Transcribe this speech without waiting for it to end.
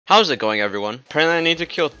How's it going, everyone? Apparently I need to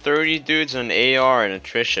kill 30 dudes on AR and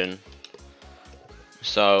attrition.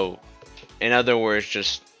 So, in other words,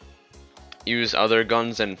 just use other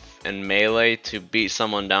guns and melee to beat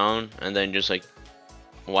someone down, and then just like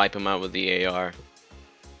wipe them out with the AR.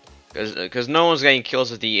 Because no one's getting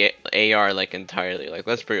kills with the AR like entirely. Like,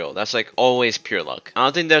 let's be real, that's like always pure luck. I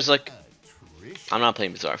don't think there's like, I'm not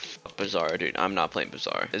playing Bazaar. Fuck Bazaar, dude. I'm not playing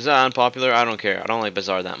Bazaar. Is that unpopular? I don't care. I don't like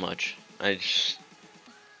Bazaar that much.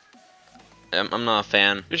 I'm not a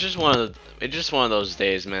fan. It's just one of those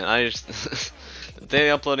days, man. The day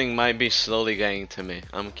uploading might be slowly getting to me.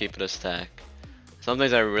 I'm gonna keep it a stack. Some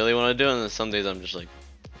days I really want to do it, and then some days I'm just like,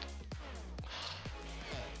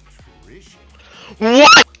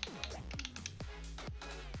 what?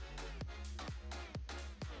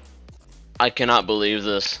 I cannot believe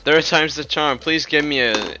this. Third time's the charm. Please give me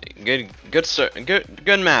a good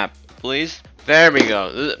map, please. There we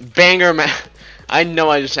go. Banger map. I know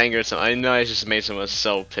I just angered someone. I know I just made someone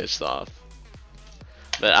so pissed off.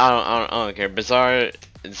 But I don't care. Bazaar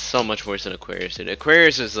is so much worse than Aquarius, dude.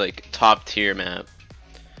 Aquarius is like top tier map.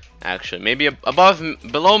 Actually, maybe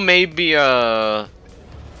below maybe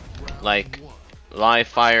like Live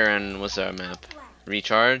Fire and what's that map?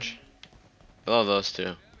 Recharge. Below those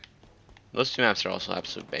two. Those two maps are also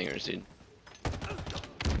absolute bangers, dude.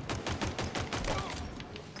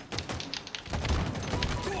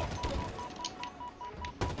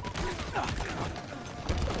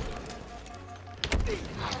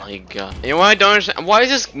 Oh my god. You know what I don't understand? Why is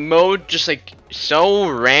this mode just like so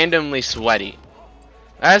randomly sweaty?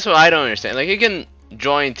 That's what I don't understand. Like, you can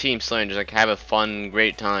join Team Slayer and just like have a fun,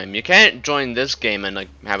 great time. You can't join this game and like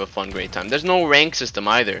have a fun, great time. There's no rank system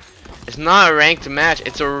either. It's not a ranked match.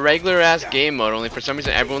 It's a regular ass game mode. Only for some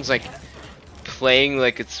reason everyone's like playing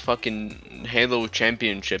like it's fucking Halo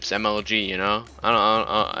Championships, MLG. You know?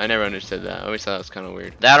 I never understood that. I always thought that was kind of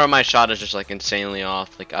weird. That or my shot is just like insanely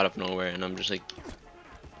off, like out of nowhere, and I'm just like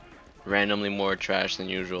randomly more trash than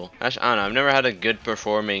usual. I don't know. I've never had a good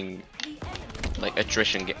performing like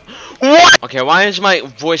attrition game. What? Okay, why is my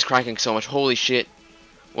voice cracking so much? Holy shit.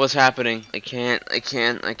 What's happening? I can't,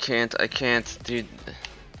 dude.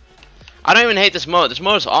 I don't even hate this mode. This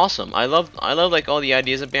mode is awesome. I love like all the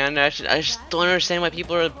ideas behind it. I just don't understand why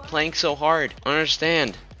people are playing so hard. I don't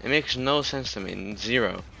understand. It makes no sense to me.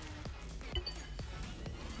 Zero.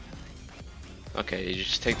 Okay, you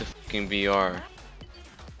just take the fucking VR.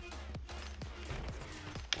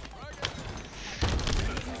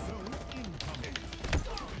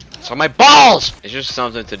 So my balls! It's just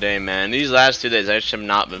something today, man. These last 2 days, I just have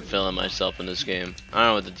not been feeling myself in this game. I don't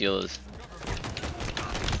know what the deal is.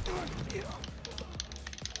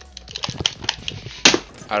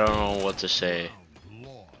 I don't know what to say.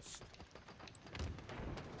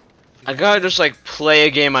 I gotta just like play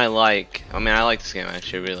a game I like. I mean, I like this game. I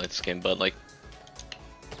actually really like this game, but like,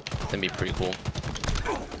 that'd be pretty cool.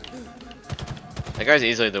 That guy's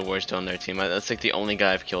easily the worst on their team. That's like the only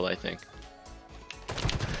guy I've killed, I think.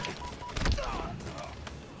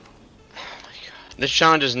 This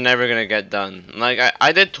challenge is never gonna get done. Like,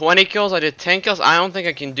 I did 20 kills, I did 10 kills. I don't think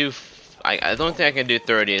I can do. I don't think I can do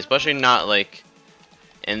 30, especially not like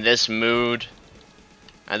in this mood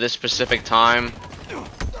at this specific time.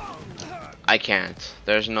 I can't.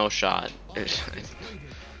 There's no shot. Let's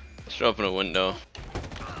open a window.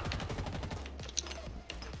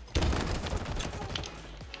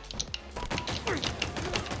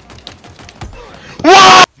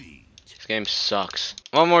 What? This game sucks.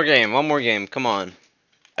 One more game, come on.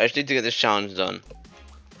 I just need to get this challenge done.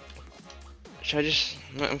 Should I just...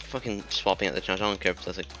 I'm fucking swapping at the challenge. I don't care if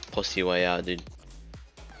that's like pussy way out, dude.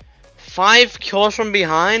 5 kills from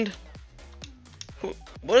behind?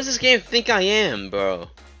 What does this game think I am, bro?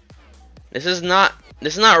 This is not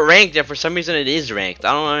ranked yet. For some reason it is ranked.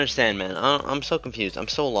 I don't understand, man. I'm so confused. I'm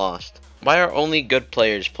so lost. Why are only good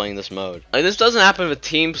players playing this mode? Like, this doesn't happen with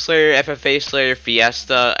Team Slayer, FFA Slayer,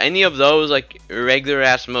 Fiesta, any of those like regular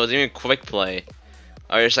ass modes, even quick play,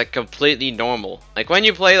 are just like completely normal. Like, when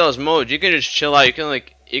you play those modes, you can just chill out. You can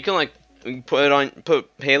like put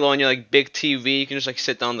Halo on your like big TV. You can just like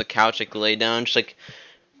sit down on the couch, like lay down, just like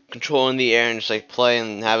control in the air and just like play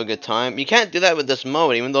and have a good time. You can't do that with this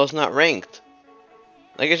mode, even though it's not ranked.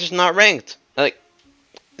 Like, it's just not ranked. Like,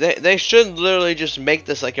 they should literally just make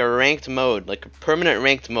this like a ranked mode, like a permanent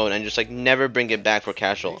ranked mode, and just like never bring it back for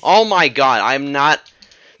casual. Oh my god, I'm not.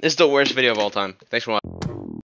 This is the worst video of all time. Thanks for watching.